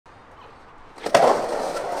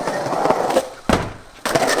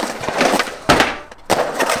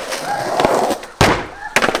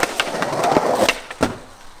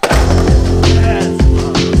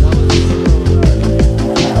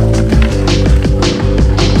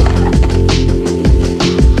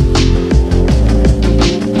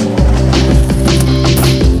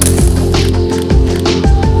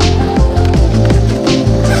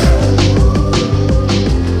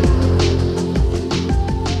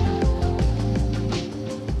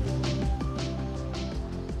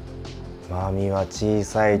マミは小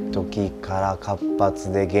さい時から活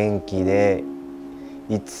発で元気で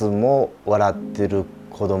いつも笑ってる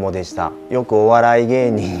子供でした。よくお笑い芸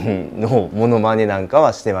人のモノマネなんか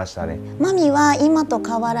はしてましたね。マミは今と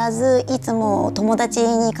変わらずいつも友達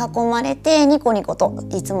に囲まれてニコニコと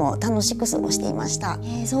いつも楽しく過ごしていました。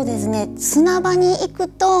そうですね、砂場に行く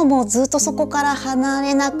ともうずっとそこから離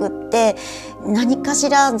れなくって何かし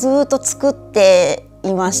らずっと作って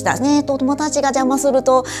いましたね。友達が邪魔する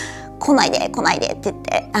と来ないで来ないでって言っ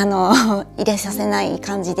て入れさせない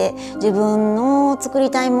感じで自分の作り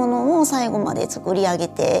たいものを最後まで作り上げ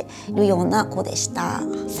ているような子でした。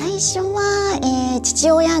最初は、父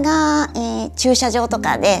親が、駐車場と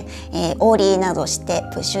かで、オーリーなどして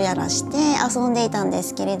プッシュやらして遊んでいたんで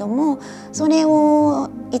すけれども、それを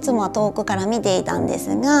いつもは遠くから見ていたんで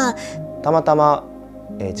すが、たまたま、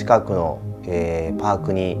近くの、パー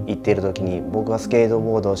クに行っている時に僕がスケート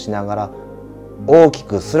ボードをしながら大き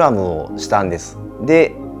くスラムをしたんです。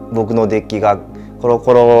で僕のデッキがコロ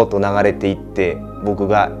コロと流れていって僕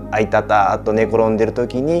があいたたと寝転んでる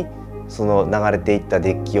時にその流れていった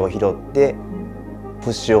デッキを拾ってプ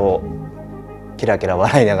ッシュをキラキラ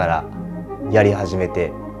笑いながらやり始め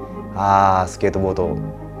て、ああスケートボード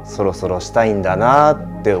そろそろしたいんだな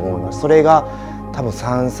って思います。それが多分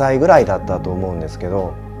3歳ぐらいだったと思うんですけ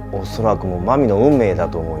ど、おそらくもうマミの運命だ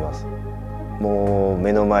と思います。もう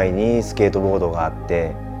目の前にスケートボードがあっ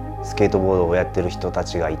てスケートボードをやってる人た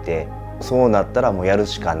ちがいて、そうなったらもうやる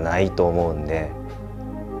しかないと思うんで、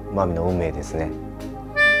マミの運命ですね。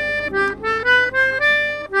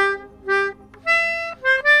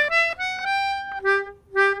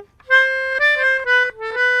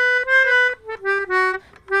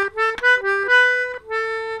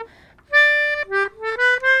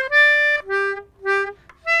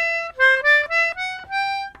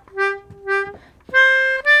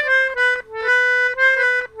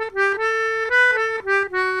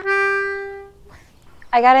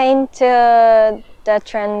I got into the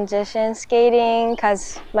transition skating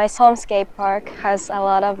because my home skate park has a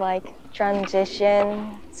lot of like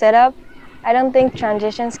transition setup. I don't think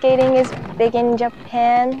transition skating is big in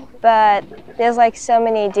Japan, but there's like so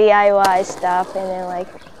many DIY stuff and then like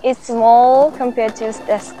it's small compared to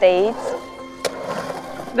the States.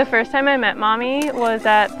 The first time I met Mami was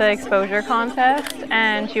at the exposure contest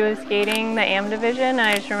and she was skating the AM division, and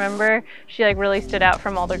I just remember she like really stood out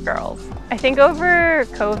from all the girls. I think over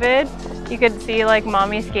COVID you could see like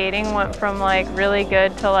Mami skating went from like really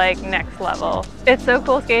good to like next level. It's so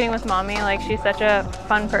cool skating with Mami, like she's such a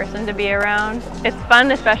fun person to be around. It's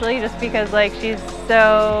fun especially just because like she's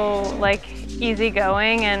so like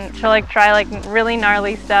easygoing and she'll like try like really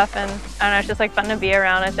gnarly stuff, and I don't know, it's just like fun to be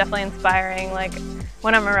around. It's definitely inspiring. Like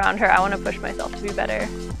when I'm around her, I want to push myself to be better.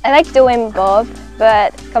 I like doing both,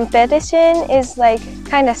 but competition is like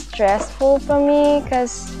kind of stressful for me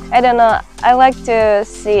because I don't know, I like to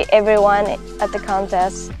see everyone at the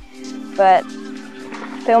contest, but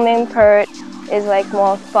filming part is like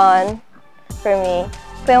more fun for me.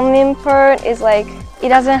 Filming part is like, it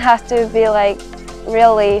doesn't have to be like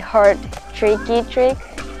really hard, tricky trick,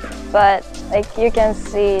 but like you can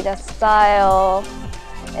see the style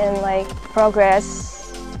and like progress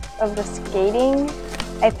of the skating.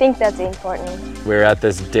 I think that's important. We were at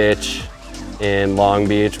this ditch in Long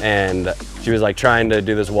Beach and she was like trying to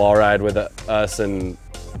do this wall ride with us and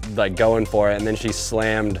like going for it, and then she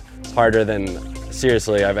slammed harder than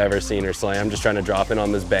seriously I've ever seen her slam, just trying to drop in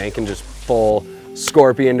on this bank and just full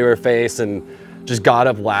scorpion to her face, and just got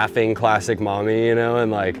up laughing, classic Mami, you know,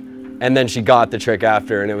 and then she got the trick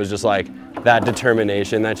after, and it was just like that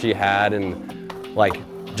determination that she had and like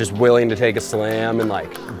just willing to take a slam and like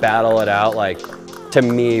battle it out, like to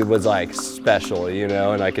me was like special, you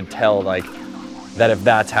know, and I could tell like that if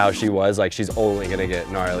that's how she was, like she's only gonna get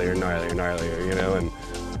gnarlier, gnarlier, gnarlier, you know,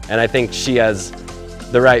 and I think she has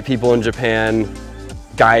the right people in Japan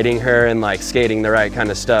guiding her and like skating the right kind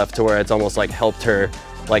of stuff to where it's almost like helped her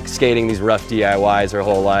like skating these rough DIYs her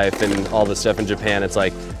whole life and all the stuff in Japan. It's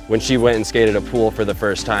like when she went and skated a pool for the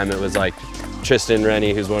first time, it was like Tristan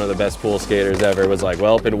Rennie, who's one of the best pool skaters ever, was like,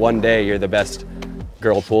 well, in one day you're the best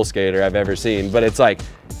girl pool skater I've ever seen. But it's like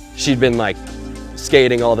she'd been like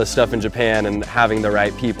skating all this stuff in Japan and having the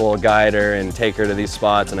right people guide her and take her to these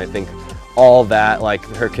spots, and I think all that, like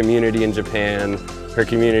her community in Japan, her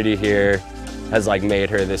community here, has like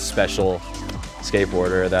made her this special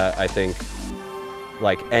skateboarder that I think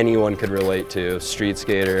like anyone could relate to, street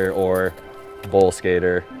skater or bowl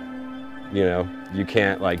skater. You know, you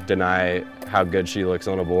can't like deny how good she looks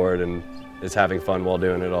on a board and is having fun while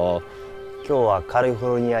doing it all. 今日はカリ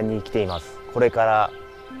フォルニアに来ています。これから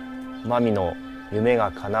マミの夢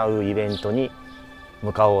が叶うイベントに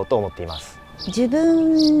向かおうと思っています。自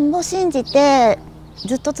分を信じて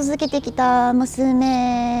ずっと続けてきた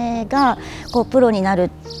娘がこうプロになるっ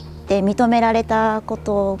て認められたこ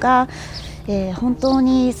とが、本当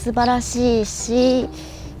に素晴らしいし、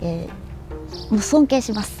もう尊敬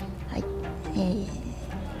します。はい、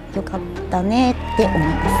よかったねって思いま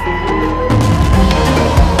す。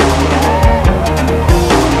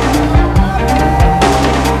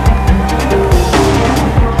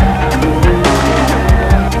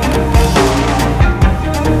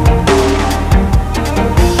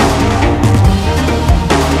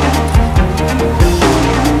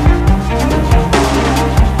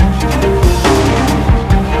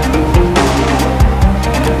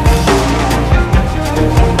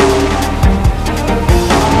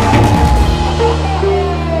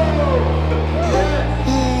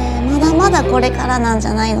これからなんじ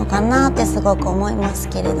ゃないのかなってすごく思います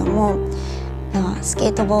けれども、スケ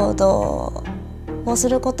ートボードをす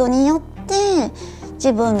ることによって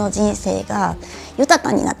自分の人生が豊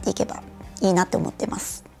かになっていけばいいなって思ってま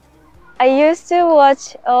す。I used to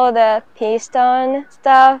watch all the P-Stone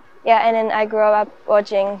stuff, yeah, and then I grew up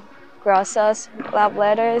watching Grosso's love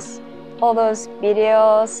letters. All those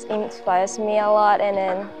videos inspires me a lot, and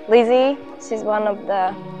then Lizzie, she's one of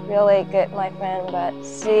the really good my friend, but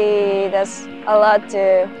she does a lot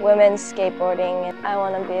to women's skateboarding, and I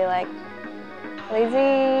want to be like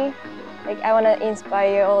Lizzie. Like I want to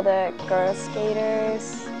inspire all the girl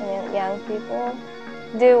skaters and young people.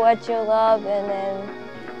 Do what you love, and then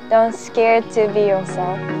don't scare to be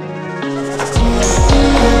yourself.